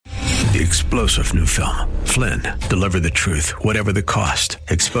the explosive new film, Flynn, Deliver the Truth, Whatever the Cost,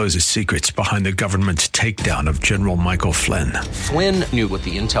 exposes secrets behind the government's takedown of General Michael Flynn. Flynn knew what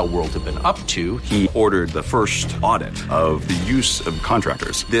the intel world had been up to. He ordered the first audit of the use of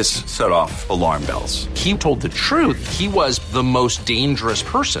contractors. This set off alarm bells. He told the truth. He was the most dangerous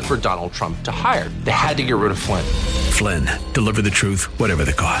person for Donald Trump to hire. They had to get rid of Flynn. Flynn, Deliver the Truth, Whatever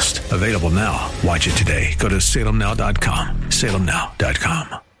the Cost. Available now. Watch it today. Go to salemnow.com.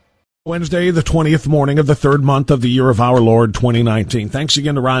 salemnow.com. Wednesday, the 20th morning of the third month of the year of our Lord 2019. Thanks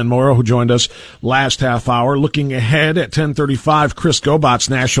again to Ryan Morrow, who joined us last half hour. Looking ahead at 10:35, Chris Gobatz,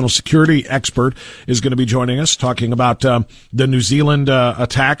 national security expert, is going to be joining us, talking about the New Zealand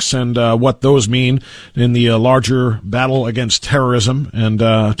attacks and what those mean in the larger battle against terrorism, and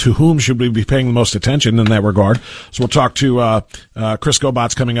to whom should we be paying the most attention in that regard. So we'll talk to Chris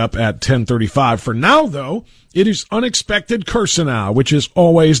Gobatz coming up at 10:35. For now, though, it is unexpected Cursinal, which is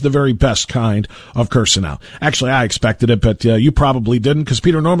always the very best kind of Cursinal. Actually, I expected it, but you probably didn't, because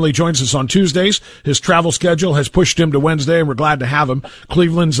Peter normally joins us on Tuesdays. His travel schedule has pushed him to Wednesday, and we're glad to have him.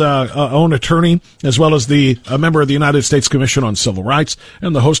 Cleveland's own attorney, as well as a member of the United States Commission on Civil Rights,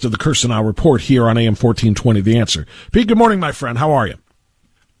 and the host of the Cursinal Report here on AM 1420, The Answer. Pete, good morning, my friend. How are you?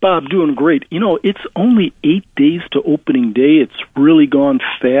 Bob, doing great. You know, it's only 8 days to opening day. It's really gone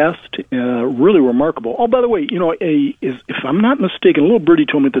fast, really remarkable. Oh, by the way, you know, if I'm not mistaken, a little birdie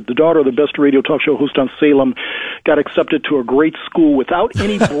told me that the daughter of the best radio talk show host on Salem got accepted to a great school without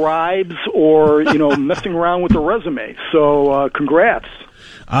any bribes or, you know, messing around with the resume. So, congrats.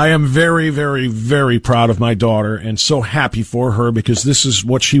 I am very, very, very proud of my daughter and so happy for her, because this is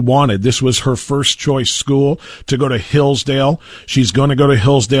what she wanted. This was her first choice school, to go to Hillsdale. She's going to go to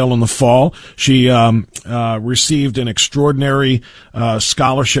Hillsdale in the fall. She received an extraordinary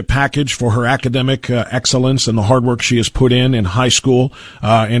scholarship package for her academic excellence and the hard work she has put in high school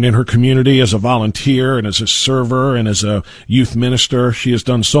and in her community as a volunteer and as a server and as a youth minister. She has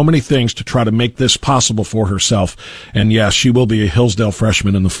done so many things to try to make this possible for herself. And yes, she will be a Hillsdale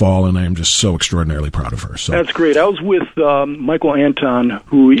freshman in the fall, and I am just so extraordinarily proud of her. So that's great. I was with Michael Anton,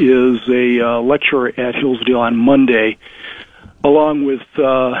 who is a lecturer at Hillsdale, on Monday, along with,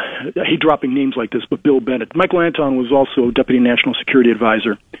 I hate dropping names like this, but Bill Bennett. Michael Anton was also Deputy National Security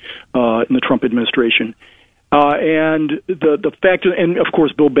Advisor in the Trump administration. And the fact, and of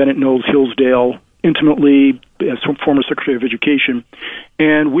course Bill Bennett knows Hillsdale intimately as former Secretary of Education,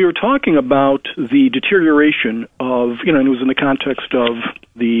 and we were talking about the deterioration of, you know, and it was in the context of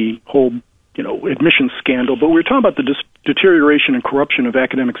the whole, you know, admissions scandal, but we were talking about the deterioration and corruption of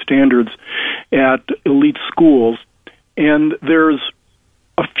academic standards at elite schools, and there's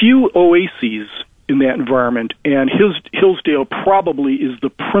a few oases in that environment, and Hillsdale probably is the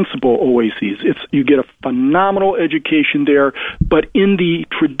principal oasis. You get a phenomenal education there, but in the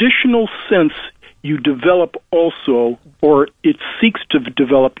traditional sense, you develop also, or it seeks to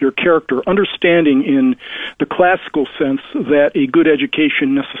develop your character, understanding in the classical sense that a good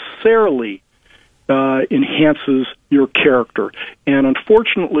education necessarily enhances your character. And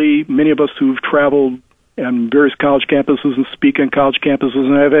unfortunately, many of us who've traveled on various college campuses and speak on college campuses,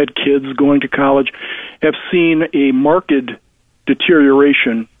 and I've had kids going to college, have seen a marked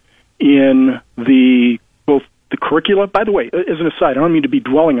deterioration in both the curricula. By the way, as an aside, I don't mean to be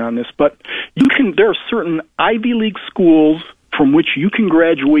dwelling on this, but there are certain Ivy League schools from which you can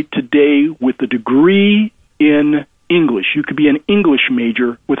graduate today with a degree in English. You could be an English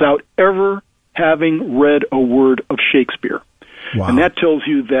major without ever having read a word of Shakespeare. Wow. And that tells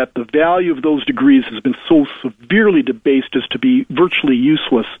you that the value of those degrees has been so severely debased as to be virtually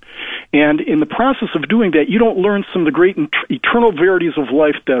useless. And in the process of doing that, you don't learn some of the great eternal verities of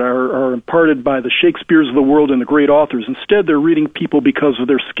life that are imparted by the Shakespeares of the world and the great authors. Instead, they're reading people because of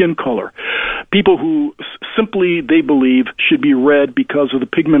their skin color. People who simply, they believe, should be read because of the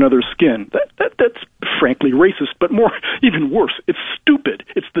pigment of their skin. That's frankly racist, but even worse, it's stupid.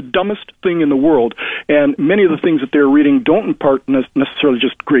 It's the dumbest thing in the world. And many of the things that they're reading don't impart necessarily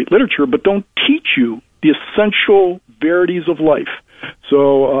just great literature, but don't teach you the essential verities of life.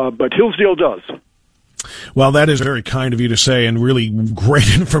 So, but Hillsdale does. Well, that is very kind of you to say, and really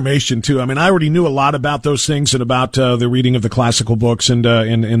great information, too. I mean, I already knew a lot about those things and about the reading of the classical books and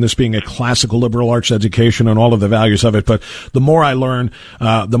this being a classical liberal arts education and all of the values of it. But the more I learn,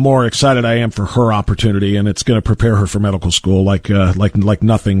 the more excited I am for her opportunity, and it's going to prepare her for medical school like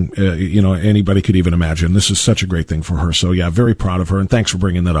nothing, anybody could even imagine. This is such a great thing for her. So, yeah, very proud of her, and thanks for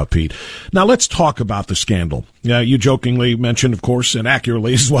bringing that up, Pete. Now, let's talk about the scandal. You jokingly mentioned, of course, and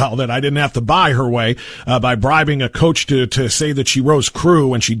accurately as well, that I didn't have to buy her way by bribing a coach to say that she rows crew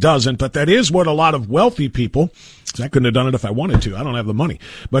when she doesn't. But that is what a lot of wealthy people I couldn't have done it if I wanted to. I don't have the money.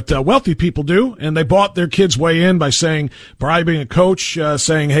 But wealthy people do, and they bought their kids' way in by bribing a coach,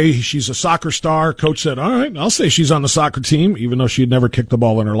 saying, hey, she's a soccer star. Coach said, all right, I'll say she's on the soccer team, even though she had never kicked the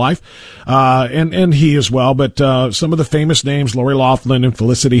ball in her life. And he as well. But some of the famous names, Lori Loughlin and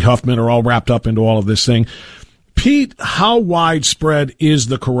Felicity Huffman, are all wrapped up into all of this thing. Pete, how widespread is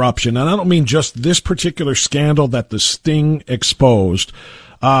the corruption? And I don't mean just this particular scandal that the Sting exposed.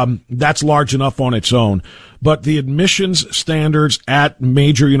 That's large enough on its own. But the admissions standards at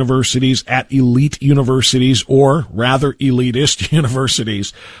major universities, at elite universities, or rather elitist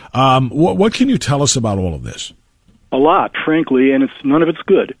universities, what can you tell us about all of this? A lot, frankly, and none of it's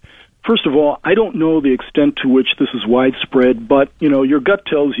good. First of all, I don't know the extent to which this is widespread, but, your gut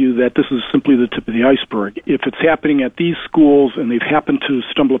tells you that this is simply the tip of the iceberg. If it's happening at these schools and they've happened to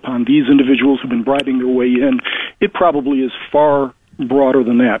stumble upon these individuals who've been bribing their way in, it probably is far broader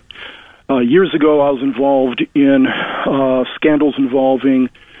than that. Years ago, I was involved in scandals involving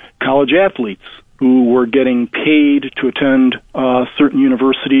college athletes who were getting paid to attend certain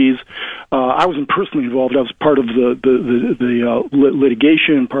universities. I wasn't personally involved. I was part of the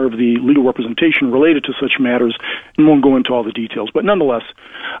litigation, part of the legal representation related to such matters, and won't go into all the details. But nonetheless,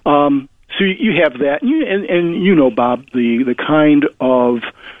 so you have that, and Bob, the kind of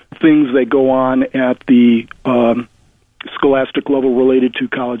things that go on at the scholastic level related to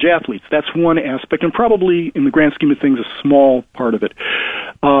college athletes. That's one aspect, and probably in the grand scheme of things, a small part of it.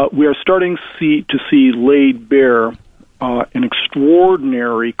 We are starting to see laid bare an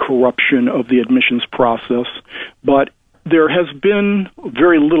extraordinary corruption of the admissions process, but there has been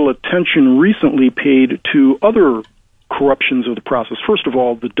very little attention recently paid to other corruptions of the process. First of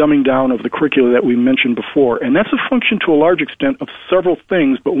all, the dumbing down of the curricula that we mentioned before, and that's a function to a large extent of several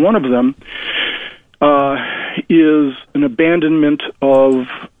things, but one of them is an abandonment of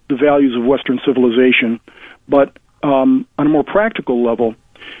the values of Western civilization. But on a more practical level,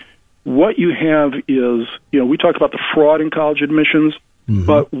 what you have is, we talk about the fraud in college admissions,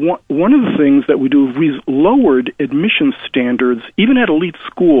 but one of the things that we do is we've lowered admissions standards, even at elite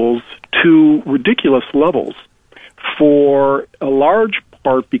schools, to ridiculous levels for a large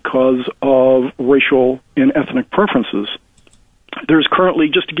part because of racial and ethnic preferences. There's currently,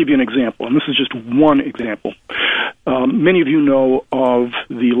 just to give you an example, and this is just one example, many of you know of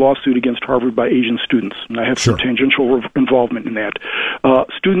the lawsuit against Harvard by Asian students, and I have some tangential involvement in that.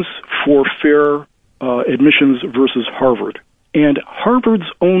 Students for fair admissions versus Harvard. And Harvard's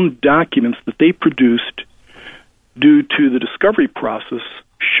own documents that they produced due to the discovery process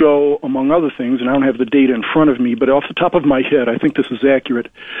show, among other things, and I don't have the data in front of me, but off the top of my head, I think this is accurate,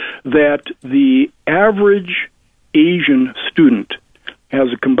 that the average Asian student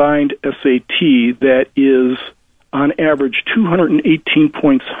has a combined SAT that is, on average, 218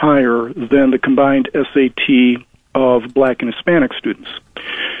 points higher than the combined SAT of Black and Hispanic students.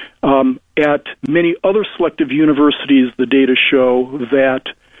 At many other selective universities, the data show that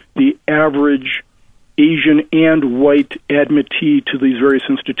the average Asian and white admittee to these various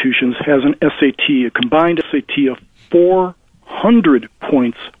institutions has an SAT, a combined SAT of 400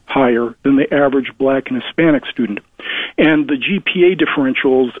 points higher than the average Black and Hispanic student. And the GPA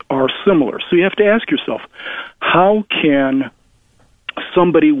differentials are similar. So you have to ask yourself, how can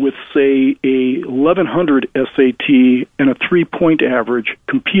somebody with, say, a 1100 SAT and a 3-point average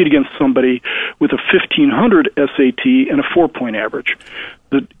compete against somebody with a 1500 SAT and a 4-point average?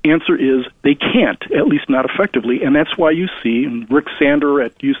 The answer is they can't, at least not effectively, and that's why you see Rick Sander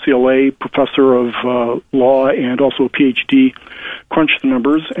at UCLA, professor of law and also a PhD, crunched the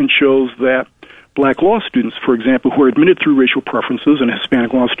numbers and shows that Black law students, for example, who are admitted through racial preferences, and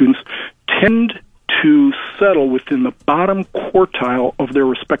Hispanic law students tend to settle within the bottom quartile of their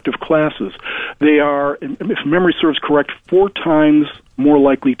respective classes. They are, if memory serves correct, 4 times more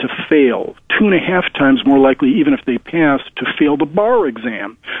likely to fail, 2.5 times more likely, even if they pass, to fail the bar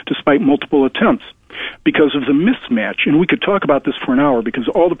exam, despite multiple attempts, because of the mismatch. And we could talk about this for an hour, because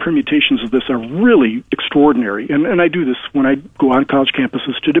all the permutations of this are really extraordinary. And I do this when I go on college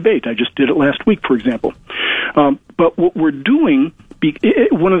campuses to debate. I just did it last week, for example. But what we're doing,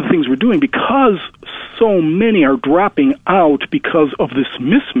 one of the things we're doing, because so many are dropping out because of this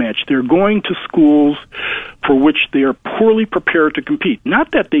mismatch, they're going to schools for which they are poorly prepared to compete.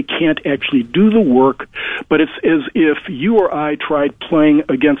 Not that they can't actually do the work, but it's as if you or I tried playing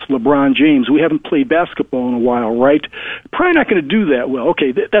against LeBron James. We haven't played basketball in a while, right? Probably not going to do that well.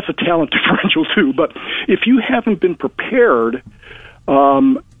 Okay, that's a talent differential too, but if you haven't been prepared,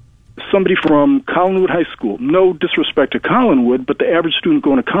 somebody from Collinwood High School. No disrespect to Collinwood, but the average student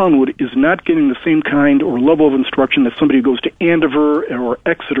going to Collinwood is not getting the same kind or level of instruction that somebody who goes to Andover or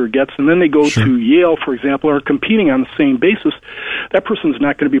Exeter gets, and then they go to Yale, for example, and are competing on the same basis. That person is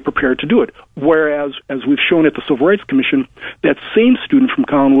not going to be prepared to do it. Whereas, as we've shown at the Civil Rights Commission, that same student from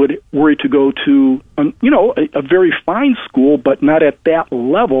Collinwood, were to go to a very fine school, but not at that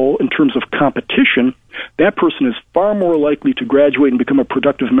level in terms of competition, that person is far more likely to graduate and become a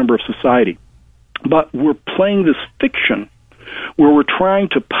productive member of society. But we're playing this fiction where we're trying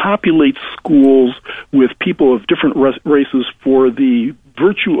to populate schools with people of different races for the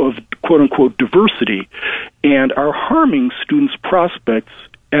virtue of quote-unquote diversity, and are harming students' prospects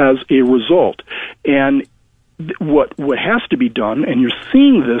as a result. And what has to be done, and you're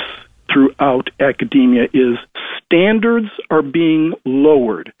seeing this throughout academia, is standards are being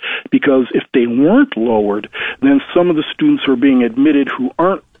lowered, because if they weren't lowered, then some of the students who are being admitted who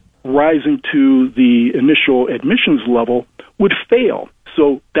aren't rising to the initial admissions level would fail.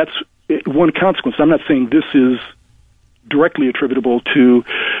 So that's one consequence. I'm not saying this is directly attributable to,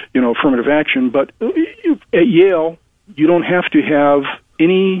 affirmative action, but at Yale, you don't have to have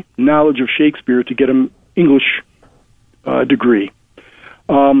any knowledge of Shakespeare to get an English degree.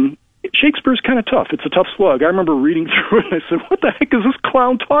 Shakespeare's kind of tough. It's a tough slug. I remember reading through it, and I said, what the heck is this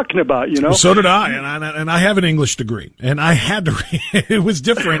clown talking about, So did I, and I have an English degree, and I had to read. It was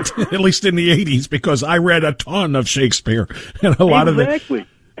different, at least in the 80s, because I read a ton of Shakespeare, and a lot of the...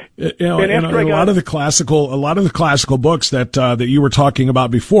 a lot of the classical books that you were talking about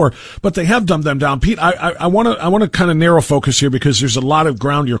before, but they have dumbed them down. Pete, I want to kind of narrow focus here, because there's a lot of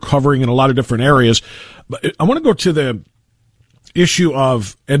ground you're covering in a lot of different areas. But I want to go to the issue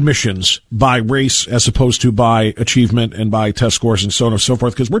of admissions by race as opposed to by achievement and by test scores and so on and so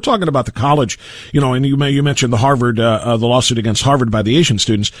forth, because we're talking about the college, and you mentioned the Harvard, the lawsuit against Harvard by the Asian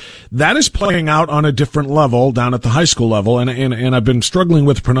students. That is playing out on a different level down at the high school level, and I've been struggling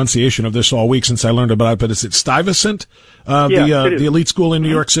with the pronunciation of this all week since I learned about it, but is it Stuyvesant, the elite school in New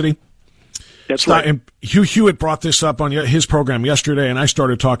York City? That's right. And Hugh Hewitt brought this up on his program yesterday, and I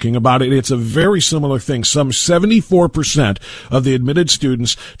started talking about it. It's a very similar thing. Some 74% of the admitted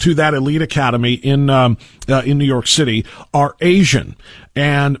students to that elite academy in New York City are Asian,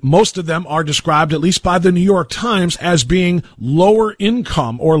 and most of them are described, at least by the New York Times, as being lower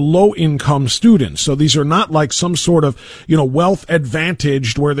income or low income students. So these are not like some sort of wealth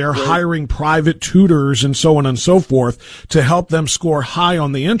advantaged where they're hiring private tutors and so on and so forth to help them score high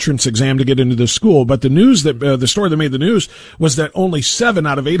on the entrance exam to get into the school. But the story that made the news was that only 7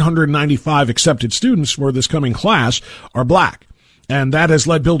 out of 895 accepted students for this coming class are black. And that has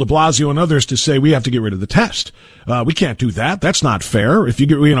led Bill de Blasio and others to say we have to get rid of the test. We can't do that. That's not fair. If you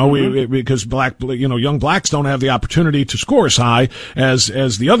get, because young blacks don't have the opportunity to score as high as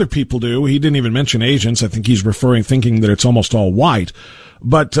the other people do. He didn't even mention Asians. I think he's thinking that it's almost all white.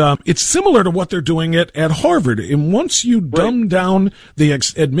 But it's similar to what they're doing at Harvard. And once you dumb down the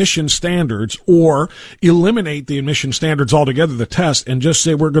admission standards or eliminate the admission standards altogether, the test, and just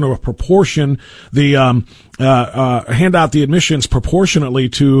say we're going to proportion the hand out the admissions proportionately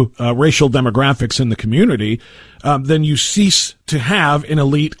to racial demographics in the community, then you cease to have an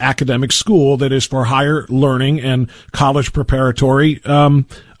elite academic school that is for higher learning and college preparatory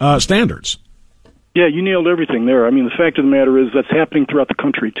standards. Yeah, you nailed everything there. I mean, the fact of the matter is that's happening throughout the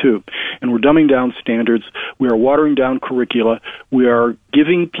country, too. And we're dumbing down standards. We are watering down curricula. We are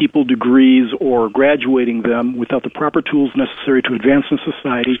giving people degrees or graduating them without the proper tools necessary to advance in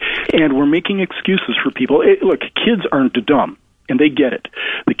society. And we're making excuses for people. Look, kids aren't dumb, and they get it.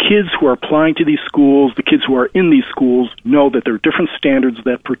 The kids who are applying to these schools, the kids who are in these schools, know that there are different standards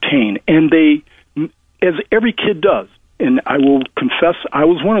that pertain. And they, as every kid does, and I will confess I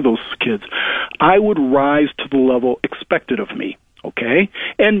was one of those kids, I would rise to the level expected of me, okay?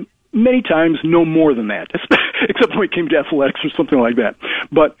 And many times no more than that, except when it came to athletics or something like that.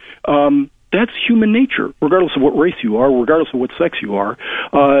 But that's human nature, regardless of what race you are, regardless of what sex you are.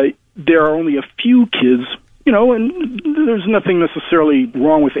 There are only a few kids, and there's nothing necessarily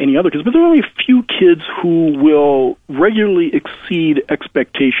wrong with any other kids, but there are only a few kids who will regularly exceed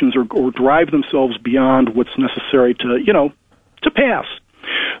expectations or drive themselves beyond what's necessary to pass.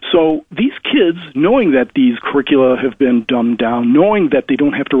 So these kids, knowing that these curricula have been dumbed down, knowing that they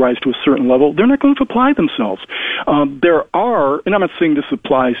don't have to rise to a certain level, they're not going to apply themselves. There are, and I'm not saying this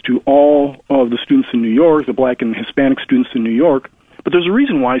applies to all of the students in New York, the black and Hispanic students in New York, but there's a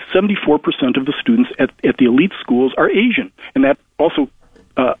reason why 74% of the students at the elite schools are Asian, and that also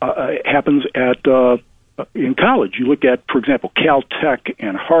happens in college. You look at, for example, Caltech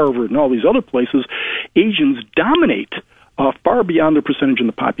and Harvard and all these other places, Asians dominate far beyond their percentage in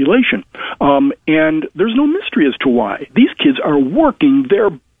the population. And there's no mystery as to why. These kids are working their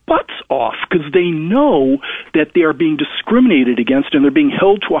butts off because they know that they are being discriminated against and they're being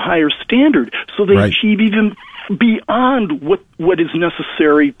held to a higher standard. So they achieve even beyond what is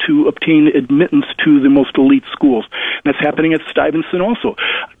necessary to obtain admittance to the most elite schools. That's happening at Stuyvesant also.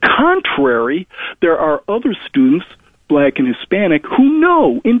 Contrary, there are other students, Black and Hispanic, who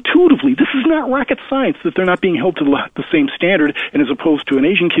know intuitively this is not rocket science, that they're not being held to the same standard, and as opposed to an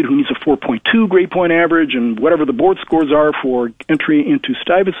Asian kid who needs a 4.2 grade point average and whatever the board scores are for entry into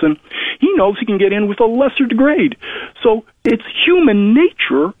Stuyvesant, he knows he can get in with a lesser grade. So it's human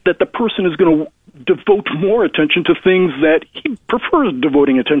nature that the person is going to devote more attention to things that he prefers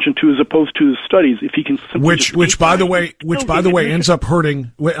devoting attention to as opposed to his studies. If he can, which by the way ends up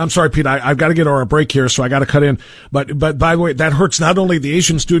hurting. I'm sorry, Pete. I've got to get our break here, so I got to cut in. But by the way, that hurts not only the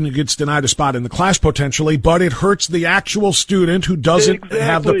Asian student who gets denied a spot in the class potentially, but it hurts the actual student who doesn't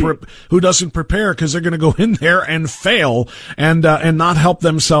have who doesn't prepare, because they're going to go in there and fail and not help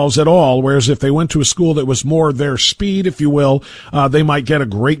themselves at all. Whereas if they went to a school that was more their speed, if you will, they might get a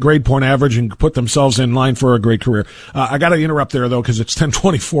great grade point average and put themselves in line for a great career. I got to interrupt there, though, because it's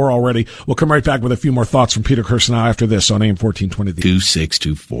 10:24 already. We'll come right back with a few more thoughts from Peter Kirsanow after this on AM 1420.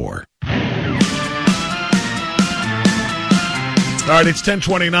 2624. All right, it's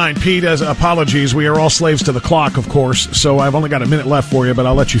 10:29. Pete, apologies. We are all slaves to the clock, of course, so I've only got a minute left for you, but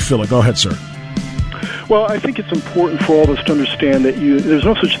I'll let you fill it. Go ahead, sir. Well, I think it's important for all of us to understand that there's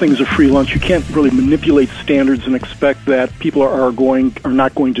no such thing as a free lunch. You can't really manipulate standards and expect that people are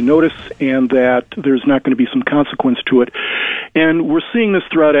not going to notice and that there's not going to be some consequence to it. And we're seeing this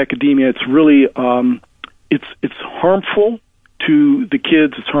throughout academia. It's really it's harmful to the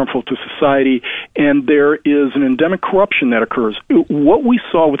kids, it's harmful to society, and there is an endemic corruption that occurs. What we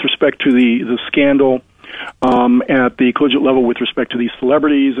saw with respect to the scandal at the collegiate level with respect to these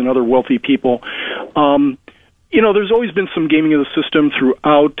celebrities and other wealthy people, there's always been some gaming of the system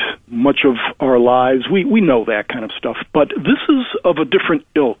throughout much of our lives. We know that kind of stuff, but this is of a different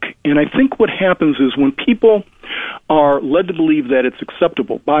ilk. And I think what happens is when people are led to believe that it's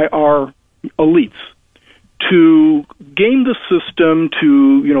acceptable by our elites to game the system,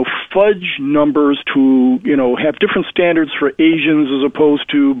 to, fudge numbers, to, have different standards for Asians as opposed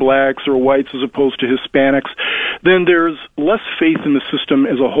to blacks or whites as opposed to Hispanics, then there's less faith in the system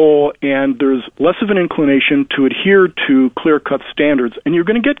as a whole, and there's less of an inclination to adhere to clear-cut standards, and you're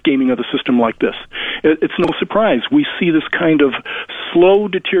going to get gaming of the system like this. It's no surprise. We see this kind of slow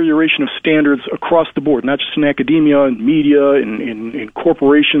deterioration of standards across the board, not just in academia and media and in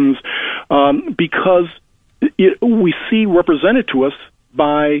corporations, because we see represented to us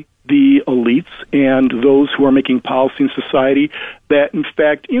by the elites and those who are making policy in society that, in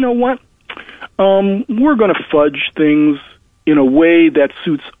fact, we're going to fudge things in a way that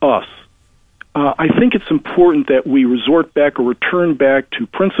suits us. I think it's important that we resort back or return back to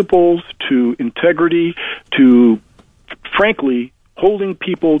principles, to integrity, to, frankly, holding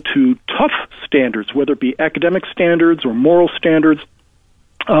people to tough standards, whether it be academic standards or moral standards.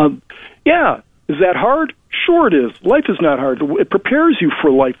 Is that hard? Sure it is. Life is not hard. It prepares you for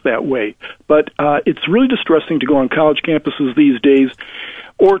life that way. But it's really distressing to go on college campuses these days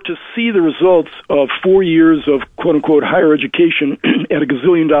or to see the results of 4 years of quote-unquote higher education at $1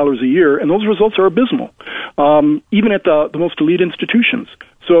 gazillion a year, and those results are abysmal, even at the most elite institutions.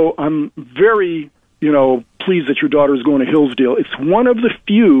 So I'm very pleased that your daughter is going to Hillsdale. It's one of the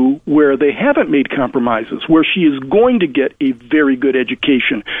few where they haven't made compromises, where she is going to get a very good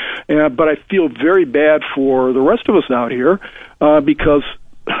education. But I feel very bad for the rest of us out here because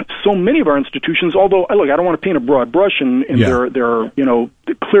so many of our institutions, although, look, I don't want to paint a broad brush, and there are,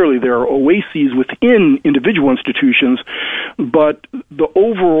 clearly there are oases within individual institutions, but the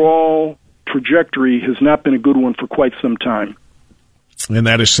overall trajectory has not been a good one for quite some time. And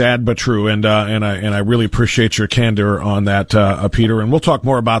that is sad but true, and I really appreciate your candor on that, Peter. And we'll talk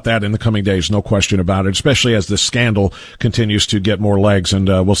more about that in the coming days, no question about it, especially as this scandal continues to get more legs, and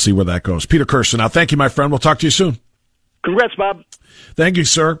we'll see where that goes. Peter Kirsanow, thank you, my friend. We'll talk to you soon. Congrats, Bob. Thank you,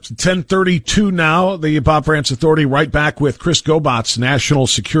 sir. 10:32 now. The Bob Frantz Authority. Right back with Chris Gobotz, national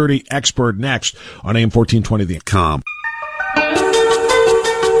security expert, next on AM 1420 The Com.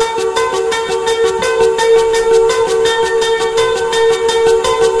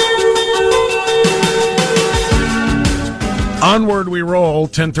 On Onward we roll,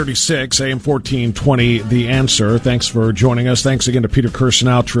 1036, AM 1420, The Answer. Thanks for joining us. Thanks again to Peter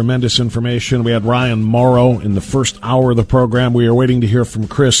Kirsanow. Tremendous information. We had Ryan Morrow in the first hour of the program. We are waiting to hear from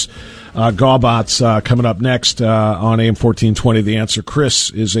Chris Gaubatz coming up next on AM 1420, The Answer.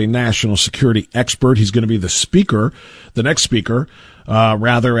 Chris is a national security expert. He's going to be the next speaker,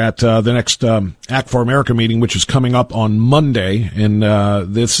 at the next Act for America meeting, which is coming up on Monday. And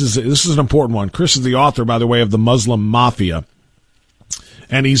this is an important one. Chris is the author, by the way, of The Muslim Mafia.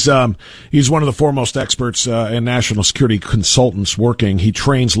 And he's one of the foremost experts and national security consultants working. He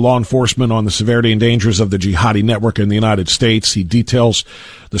trains law enforcement on the severity and dangers of the jihadi network in the United States. He details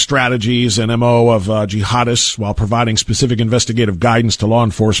the strategies and MO of jihadists while providing specific investigative guidance to law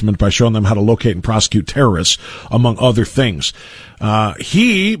enforcement by showing them how to locate and prosecute terrorists, among other things.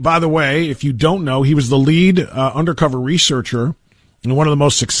 He, by the way, if you don't know, he was the lead undercover researcher in one of the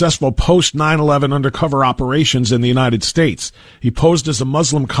most successful post-9/11 undercover operations in the United States. He posed as a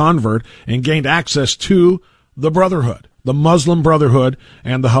Muslim convert and gained access to the Brotherhood, the Muslim Brotherhood,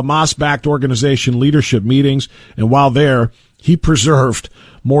 and the Hamas-backed organization leadership meetings. And while there, he preserved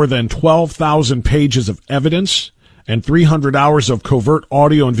more than 12,000 pages of evidence and 300 hours of covert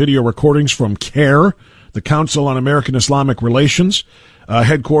audio and video recordings from CAIR, the Council on American Islamic Relations,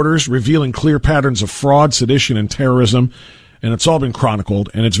 headquarters, revealing clear patterns of fraud, sedition, and terrorism. And it's all been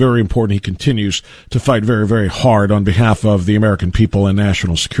chronicled, and it's very important he continues to fight very, very hard on behalf of the American people and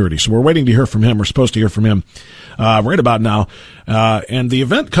national security. So we're waiting to hear from him. We're supposed to hear from him right about now. And the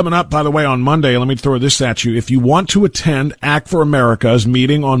event coming up, by the way, on Monday, let me throw this at you. If you want to attend Act for America's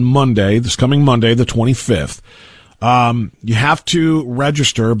meeting on Monday, this coming Monday, the 25th, you have to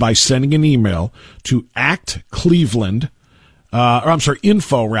register by sending an email to info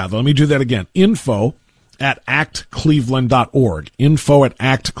rather. Let me do that again. Info@actcleveland.org.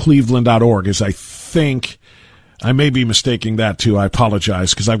 Info@actcleveland.org is, I think, I may be mistaking that too. I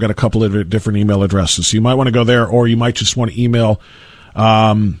apologize because I've got a couple of different email addresses. So you might want to go there, or you might just want to email.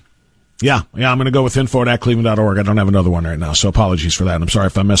 I'm going to go with info@actcleveland.org. I don't have another one right now, so apologies for that. I'm sorry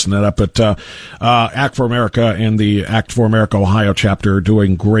if I'm messing that up. But Act for America and the Act for America Ohio chapter are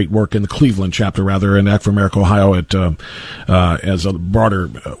doing great work, in the Cleveland chapter, rather, and Act for America Ohio as a broader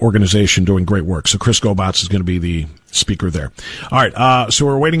organization doing great work. So Chris Gaubatz is going to be the speaker there. All right, so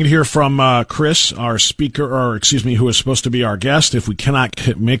we're waiting to hear from Chris, our speaker, who is supposed to be our guest. If we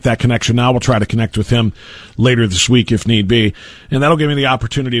cannot make that connection now, we'll try to connect with him later this week if need be. And that'll give me the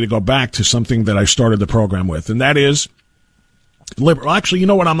opportunity to go back to something that I started the program with, and that is actually, you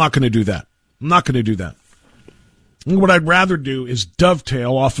know what? I'm not going to do that. What I'd rather do is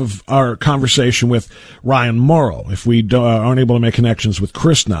dovetail off of our conversation with Ryan Morrow, if we aren't able to make connections with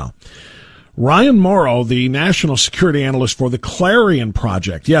Chris now. Ryan Morrow, the national security analyst for the Clarion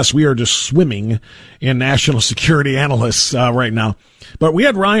Project. Yes, we are just swimming in national security analysts right now. But we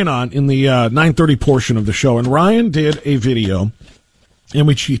had Ryan on in the 9:30 portion of the show, and Ryan did a video in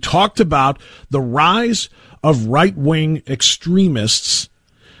which he talked about the rise of right-wing extremists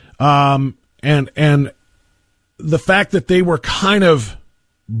and the fact that they were kind of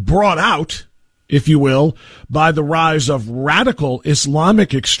brought out, if you will, by the rise of radical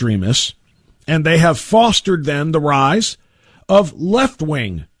Islamic extremists. And they have fostered then the rise of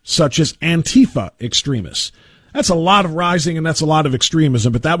left-wing, such as Antifa extremists. That's a lot of rising, and that's a lot of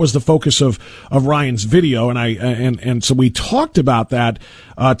extremism. But that was the focus of Ryan's video, and so we talked about that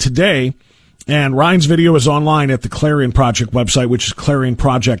today. And Ryan's video is online at the Clarion Project website, which is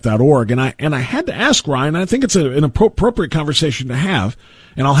clarionproject.org. And I had to ask Ryan. I think it's an appropriate conversation to have,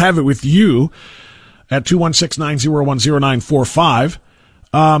 and I'll have it with you at 216-901-0945.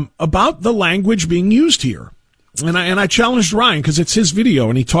 About the language being used here. And I challenged Ryan because it's his video,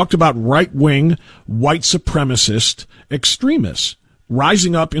 and he talked about right-wing, white supremacist extremists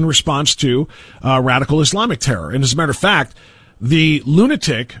rising up in response to radical Islamic terror. And as a matter of fact, the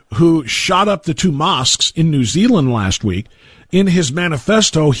lunatic who shot up the two mosques in New Zealand last week, in his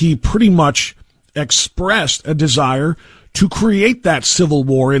manifesto, he pretty much expressed a desire to create that civil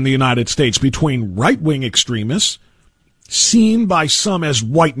war in the United States between right-wing extremists, seen by some as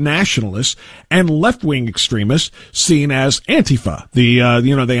white nationalists, and left-wing extremists seen as Antifa, the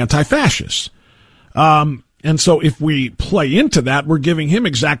anti-fascists. And so if we play into that, we're giving him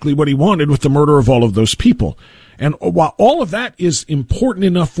exactly what he wanted with the murder of all of those people. And while all of that is important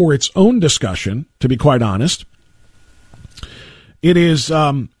enough for its own discussion, to be quite honest, it is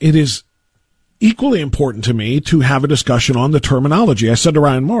equally important to me to have a discussion on the terminology. I said to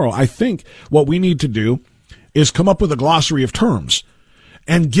Ryan Morrow, I think what we need to do is come up with a glossary of terms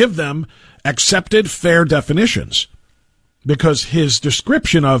and give them accepted, fair definitions. Because his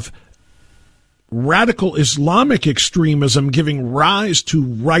description of radical Islamic extremism giving rise to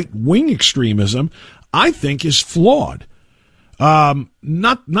right-wing extremism, I think is flawed.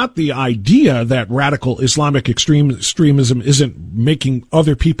 Not the idea that radical Islamic extremism isn't making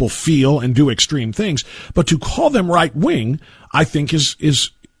other people feel and do extreme things, but to call them right-wing, I think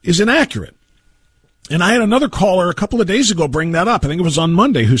is inaccurate. And I had another caller a couple of days ago bring that up. I think it was on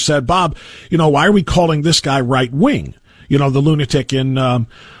Monday, who said, Bob, why are we calling this guy right-wing? The lunatic in New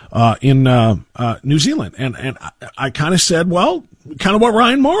Zealand. And I kind of said, well, kind of what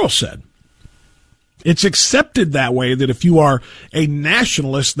Ryan Morrow said. It's accepted that way, that if you are a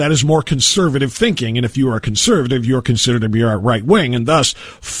nationalist, that is more conservative thinking. And if you are a conservative, you're considered to be a right wing, and thus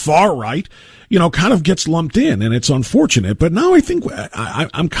far right, kind of gets lumped in, and it's unfortunate. But now I think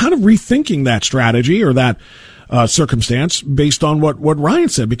I'm kind of rethinking that strategy or that circumstance based on what Ryan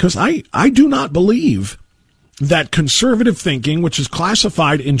said, because I do not believe that conservative thinking, which is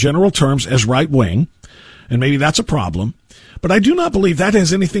classified in general terms as right wing, and maybe that's a problem, but I do not believe that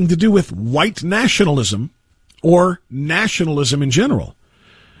has anything to do with white nationalism or nationalism in general.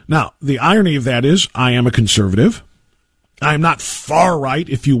 Now, the irony of that is I am a conservative. I am not far right,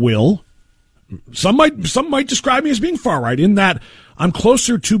 if you will. Some might describe me as being far right, in that I'm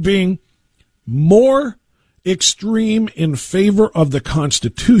closer to being more extreme in favor of the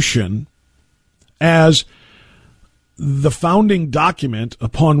Constitution as the founding document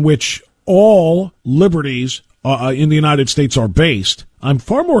upon which all liberties in the United States are based. I'm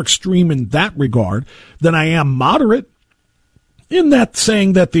far more extreme in that regard than I am moderate in that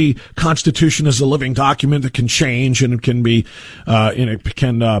saying that the Constitution is a living document that can change, and it can be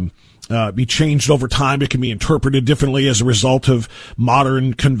be changed over time. It can be interpreted differently as a result of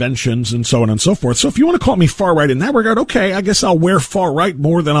modern conventions and so on and so forth. So if you want to call me far right in that regard, okay, I guess I'll wear far right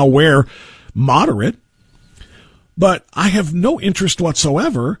more than I'll wear moderate. But I have no interest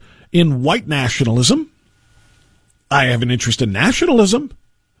whatsoever in white nationalism. I have an interest in nationalism.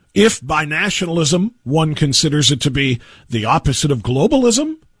 If by nationalism one considers it to be the opposite of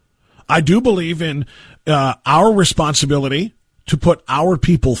globalism, I do believe in our responsibility to put our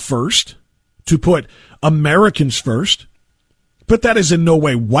people first, to put Americans first. But that is in no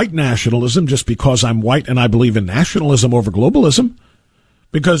way white nationalism, just because I'm white and I believe in nationalism over globalism.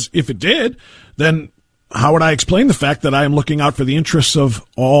 Because if it did, then how would I explain the fact that I am looking out for the interests of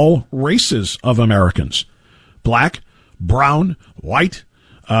all races of Americans? Black, brown, white,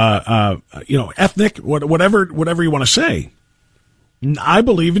 ethnic, whatever you want to say. I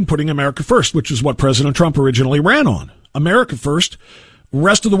believe in putting America first, which is what President Trump originally ran on. America first,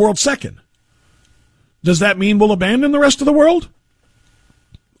 rest of the world second. Does that mean we'll abandon the rest of the world?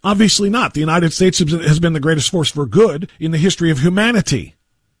 Obviously not. The United States has been the greatest force for good in the history of humanity.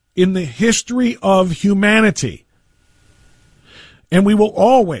 In the history of humanity. And we will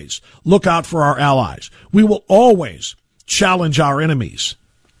always look out for our allies. We will always challenge our enemies.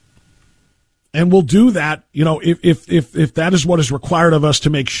 And we'll do that, if that is what is required of us to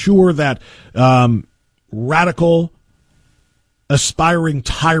make sure that radical, aspiring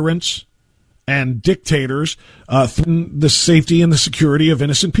tyrants and dictators threaten the safety and the security of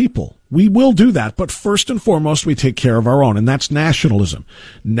innocent people. We will do that, but first and foremost, we take care of our own, and that's nationalism.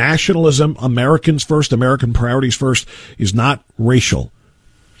 Nationalism, Americans first, American priorities first, is not racial.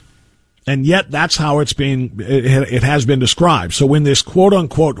 And yet that's how it has been described. So when this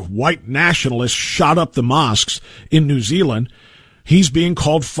quote-unquote white nationalist shot up the mosques in New Zealand, he's being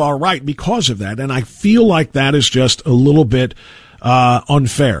called far right because of that. And I feel like that is just a little bit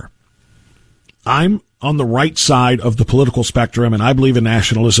unfair. I'm on the right side of the political spectrum, and I believe in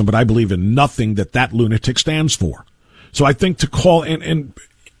nationalism, but I believe in nothing that lunatic stands for. So I think to call, and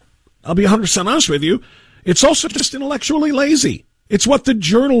I'll be 100% honest with you, it's also just intellectually lazy. It's what the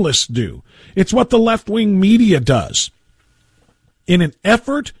journalists do. It's what the left-wing media does. In an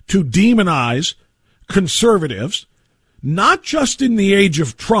effort to demonize conservatives, not just in the age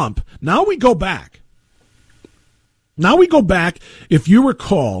of Trump. Now we go back. If you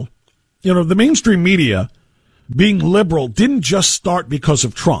recall, the mainstream media being liberal didn't just start because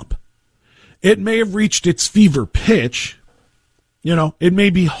of Trump. It may have reached its fever pitch. It may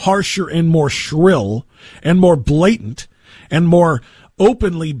be harsher and more shrill and more blatant and more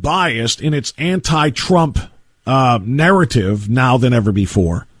openly biased in its anti-Trump narrative now than ever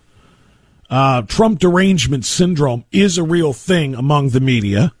before. Trump derangement syndrome is a real thing among the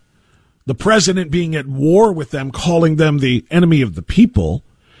media. The president being at war with them, calling them the enemy of the people,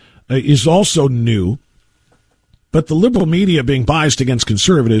 is also new. But the liberal media being biased against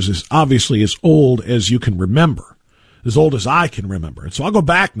conservatives is obviously as old as you can remember, as old as I can remember. And so I'll go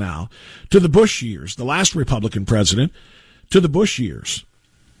back now to the Bush years, the last Republican president, to the Bush years.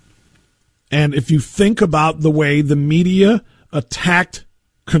 And if you think about the way the media attacked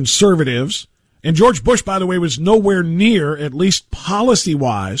conservatives, and George Bush, by the way, was nowhere near, at least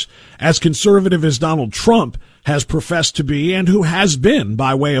policy-wise, as conservative as Donald Trump has professed to be and who has been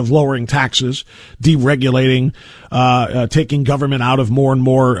by way of lowering taxes, deregulating, taking government out of more and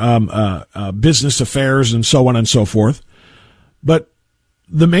more business affairs and so on and so forth. But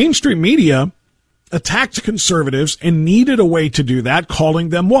the mainstream media attacked conservatives and needed a way to do that, calling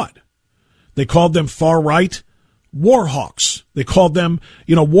them what? They called them far-right war hawks. They called them,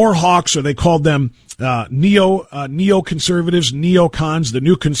 war hawks, or they called them neo-conservatives, neocons. The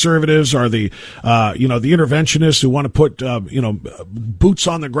new conservatives are the interventionists who want to put, boots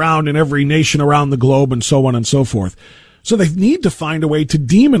on the ground in every nation around the globe and so on and so forth. So they need to find a way to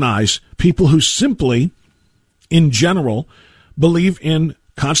demonize people who simply, in general, believe in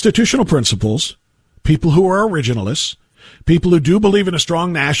constitutional principles, people who are originalists, people who do believe in a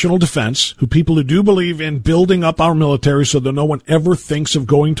strong national defense, people who do believe in building up our military so that no one ever thinks of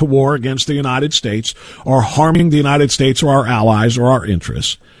going to war against the United States or harming the United States or our allies or our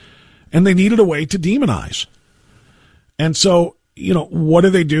interests. And they needed a way to demonize. And so, what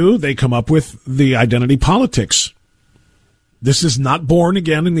do? They come up with the identity politics. This is not born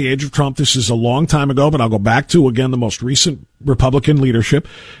again in the age of Trump. This is a long time ago, but I'll go back to, again, the most recent Republican leadership,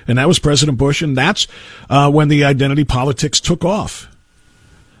 and that was President Bush, and that's when the identity politics took off.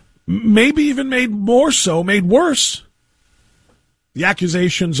 Maybe even made worse. The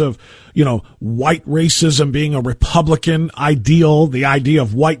accusations of, white racism being a Republican ideal, the idea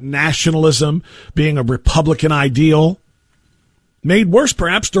of white nationalism being a Republican ideal, made worse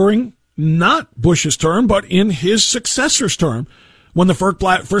perhaps during not Bush's term, but in his successor's term, when the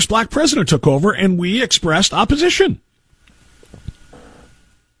first black president took over, and we expressed opposition.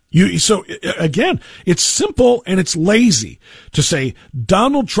 So again, it's simple and it's lazy to say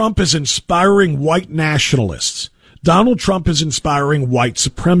Donald Trump is inspiring white nationalists. Donald Trump is inspiring white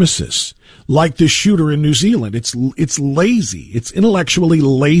supremacists, like the shooter in New Zealand. It's lazy. It's intellectually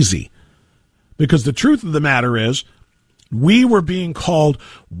lazy, because the truth of the matter is, we were being called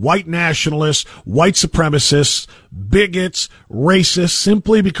white nationalists, white supremacists, bigots, racists,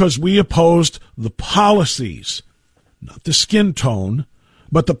 simply because we opposed the policies, not the skin tone,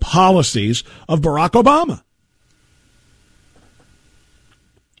 but the policies of Barack Obama.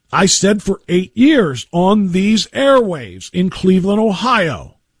 I said for 8 years on these airwaves in Cleveland,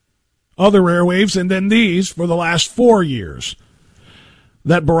 Ohio, other airwaves, and then these for the last 4 years,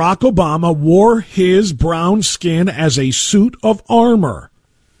 that Barack Obama wore his brown skin as a suit of armor.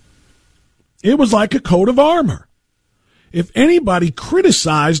 It was like a coat of armor. If anybody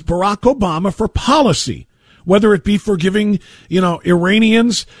criticized Barack Obama for policy, whether it be for giving,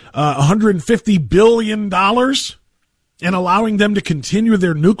 Iranians $150 billion and allowing them to continue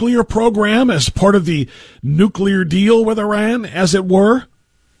their nuclear program as part of the nuclear deal with Iran, as it were,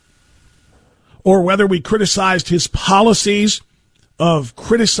 or whether we criticized his policies of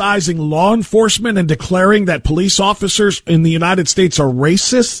criticizing law enforcement and declaring that police officers in the United States are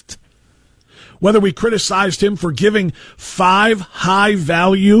racist, whether we criticized him for giving 5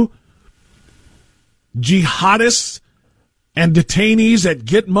 high-value jihadists and detainees at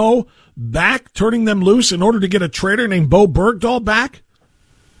Gitmo back, turning them loose in order to get a traitor named Bo Bergdahl back,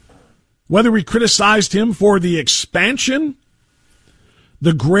 whether we criticized him for the expansion,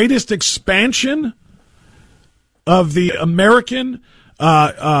 the greatest expansion of the American,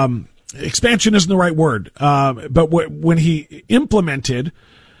 expansion isn't the right word, but when he implemented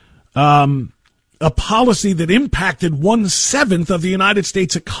a policy that impacted 1/7 of the United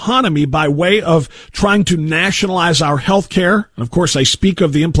States economy by way of trying to nationalize our health care. Of course, I speak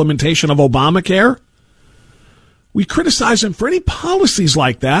of the implementation of Obamacare. We criticize him for any policies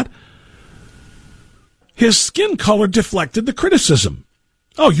like that. His skin color deflected the criticism.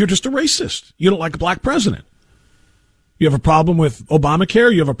 Oh, you're just a racist. You don't like a black president. You have a problem with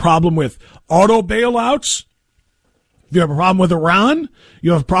Obamacare. You have a problem with auto bailouts. You have a problem with Iran.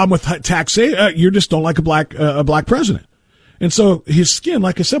 You have a problem with taxation. You just don't like a black president. And so his skin,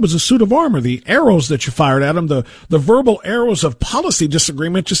 like I said, was a suit of armor. The arrows that you fired at him, the verbal arrows of policy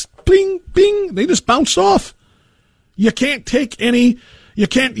disagreement, just bing, bing, they just bounced off. You can't take any, you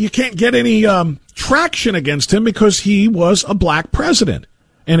can't get any traction against him because he was a black president.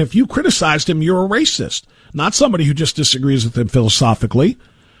 And if you criticized him, you're a racist, not somebody who just disagrees with him philosophically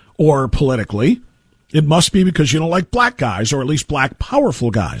or politically. It must be because you don't like black guys, or at least black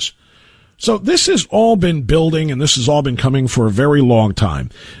powerful guys. So this has all been building, and this has all been coming for a very long time.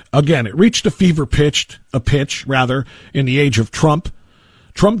 Again, it reached a pitch, in the age of Trump.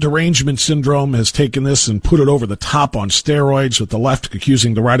 Trump derangement syndrome has taken this and put it over the top on steroids, with the left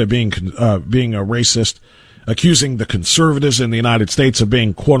accusing the right of being a racist, accusing the conservatives in the United States of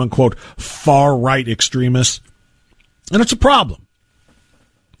being, quote-unquote, far-right extremists. And it's a problem.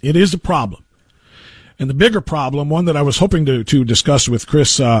 It is a problem. And the bigger problem, one that I was hoping to discuss with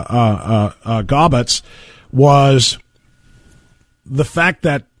Chris Gobbets, was the fact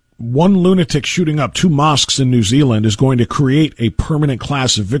that one lunatic shooting up 2 mosques in New Zealand is going to create a permanent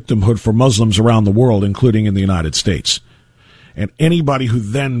class of victimhood for Muslims around the world, including in the United States. And anybody who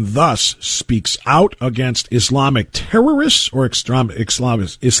then thus speaks out against Islamic terrorists or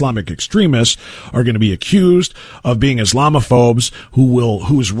Islamic extremists are going to be accused of being Islamophobes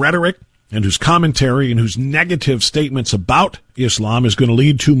whose rhetoric and whose commentary and whose negative statements about Islam is going to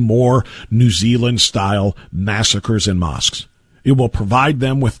lead to more New Zealand-style massacres in mosques. It will provide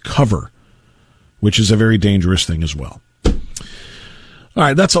them with cover, which is a very dangerous thing as well. All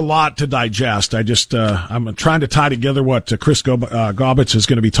right, that's a lot to digest. I'm trying to tie together what Chris Gobbets is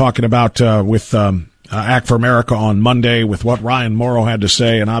going to be talking about with Act for America on Monday, with what Ryan Morrow had to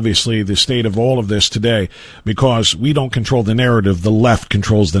say, and obviously the state of all of this today, because we don't control the narrative. The left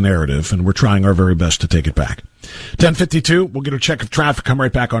controls the narrative, and we're trying our very best to take it back. 10:52, we'll get a check of traffic. Come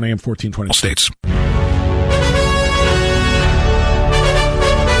right back on AM 1420. States.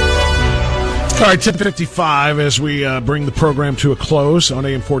 All right, 10:55 as we bring the program to a close on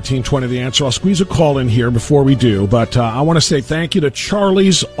AM 1420 The Answer. I'll squeeze a call in here before we do, but I want to say thank you to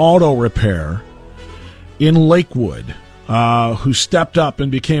Charlie's Auto Repair in Lakewood, who stepped up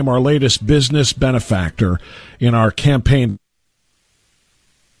and became our latest business benefactor in our campaign.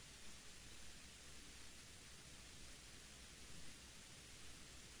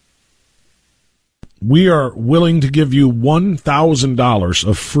 We are willing to give you $1,000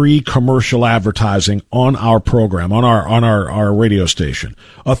 of free commercial advertising on our program, on our radio station.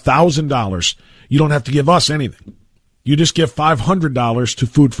 $1,000. You don't have to give us anything. You just give $500 to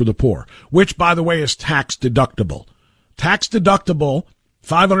Food for the Poor, which, by the way, is tax deductible. Tax deductible,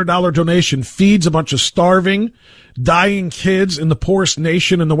 $500 donation feeds a bunch of starving, dying kids in the poorest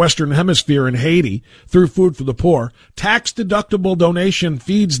nation in the Western Hemisphere in Haiti through Food for the Poor. Tax deductible donation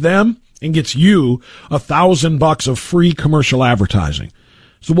feeds them and gets you $1,000 of free commercial advertising.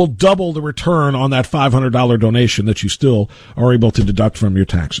 So we'll double the return on that $500 donation that you still are able to deduct from your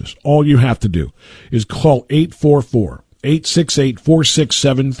taxes. All you have to do is call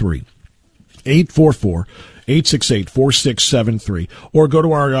 844-868-4673. 844-868-4673. Or go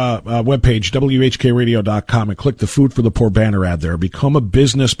to our webpage, WHKRadio.com, and click the Food for the Poor banner ad there. Become a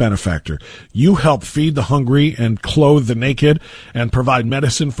business benefactor. You help feed the hungry and clothe the naked and provide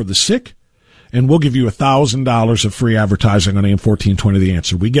medicine for the sick, and we'll give you $1,000 of free advertising on AM 1420 The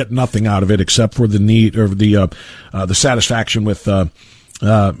Answer. We get nothing out of it except for the need or the satisfaction with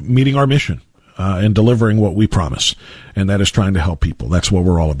meeting our mission and delivering what we promise, and that is trying to help people. That's what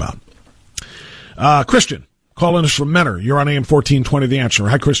we're all about. Christian, calling us from Menor. You're on AM 1420 The Answer.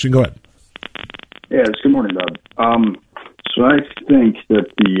 Hi, Christian. Go ahead. Yes, good morning, Bob. So I think that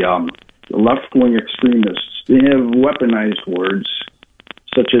the left-wing extremists, they have weaponized words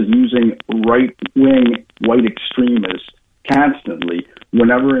such as using right-wing white extremists constantly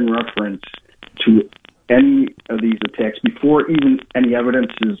whenever in reference to any of these attacks before even any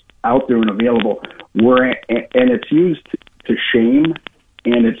evidence is out there and available. And it's used to shame,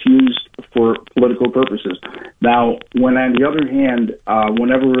 and it's used for political purposes. Now, when on the other hand,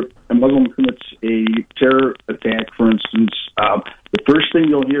 whenever a Muslim commits a terror attack, for instance, the first thing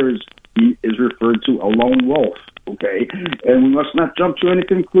you'll hear is he is referred to a lone wolf, okay? And we must not jump to any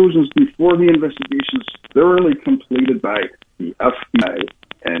conclusions before the investigation is thoroughly completed by the FBI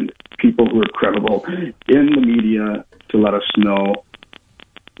and people who are credible in the media to let us know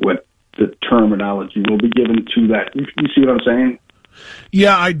what the terminology will be given to that. You see what I'm saying?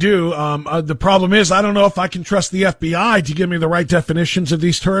 Yeah, I do. The problem is I don't know if I can trust the FBI to give me the right definitions of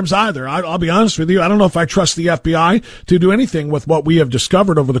these terms either. I'll be honest with you. I don't know if I trust the FBI to do anything with what we have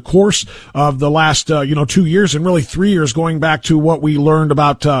discovered over the course of the last, 2 years and really 3 years, going back to what we learned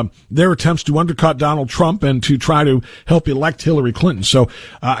about their attempts to undercut Donald Trump and to try to help elect Hillary Clinton. So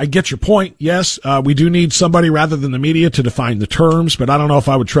I get your point. Yes, we do need somebody rather than the media to define the terms, but I don't know if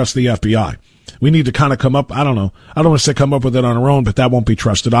I would trust the FBI. We need to kind of come up, I don't know. I don't want to say come up with it on our own, but that won't be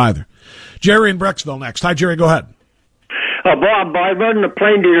trusted either. Jerry in Brecksville next. Hi, Jerry. Go ahead. Bob, I read in the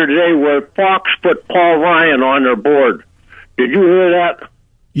Plain Dealer today where Fox put Paul Ryan on their board. Did you hear that?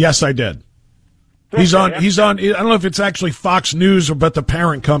 Yes, I did. He's on, I don't know if it's actually Fox News, but the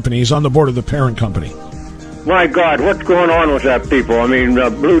parent company. He's on the board of the parent company. My God, what's going on with that people? I mean,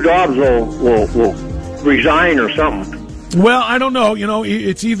 Blue Dobbs will resign or something. Well, I don't know.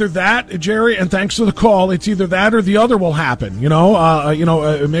 It's either that, Jerry, and thanks for the call. It's either that or the other will happen.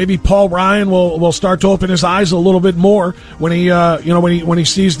 Maybe Paul Ryan will start to open his eyes a little bit more when he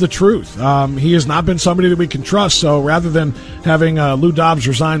sees the truth. He has not been somebody that we can trust. So rather than having Lou Dobbs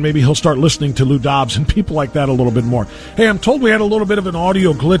resign, maybe he'll start listening to Lou Dobbs and people like that a little bit more. Hey, I'm told we had a little bit of an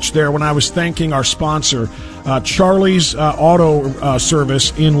audio glitch there when I was thanking our sponsor, Charlie's Auto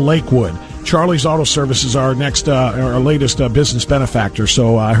Service in Lakewood. Charlie's Auto Service is our latest business benefactor,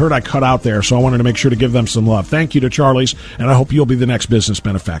 so I heard I cut out there, so I wanted to make sure to give them some love. Thank you to Charlie's, and I hope you'll be the next business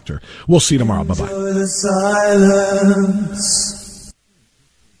benefactor. We'll see you tomorrow. Bye-bye.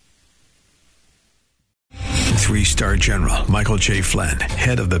 Three-star General Michael J. Flynn,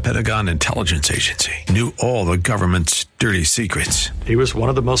 head of the Pentagon Intelligence Agency, knew all the government's dirty secrets. He was one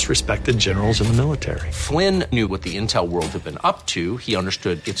of the most respected generals in the military. Flynn knew what the intel world had been up to. He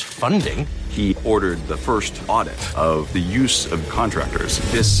understood its funding. He ordered the first audit of the use of contractors.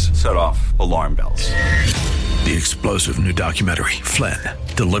 This set off alarm bells. The explosive new documentary, Flynn,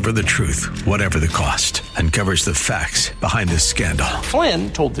 Deliver the Truth, Whatever the Cost, uncovers the facts behind this scandal.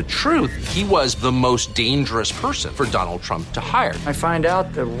 Flynn told the truth. He was the most dangerous person for Donald Trump to hire. I find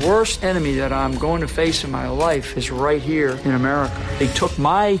out the worst enemy that I'm going to face in my life is right here in America. They took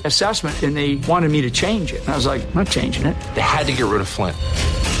my assessment and they wanted me to change it. And I was like, I'm not changing it. They had to get rid of Flynn.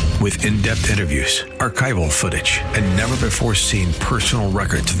 With in-depth interviews, archival footage, and never-before-seen personal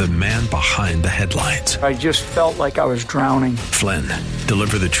records of the man behind the headlines. I just felt like I was drowning. Flynn,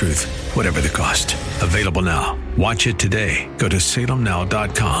 Deliver the Truth, Whatever the Cost. Available now. Watch it today. Go to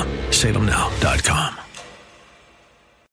salemnow.com. salemnow.com.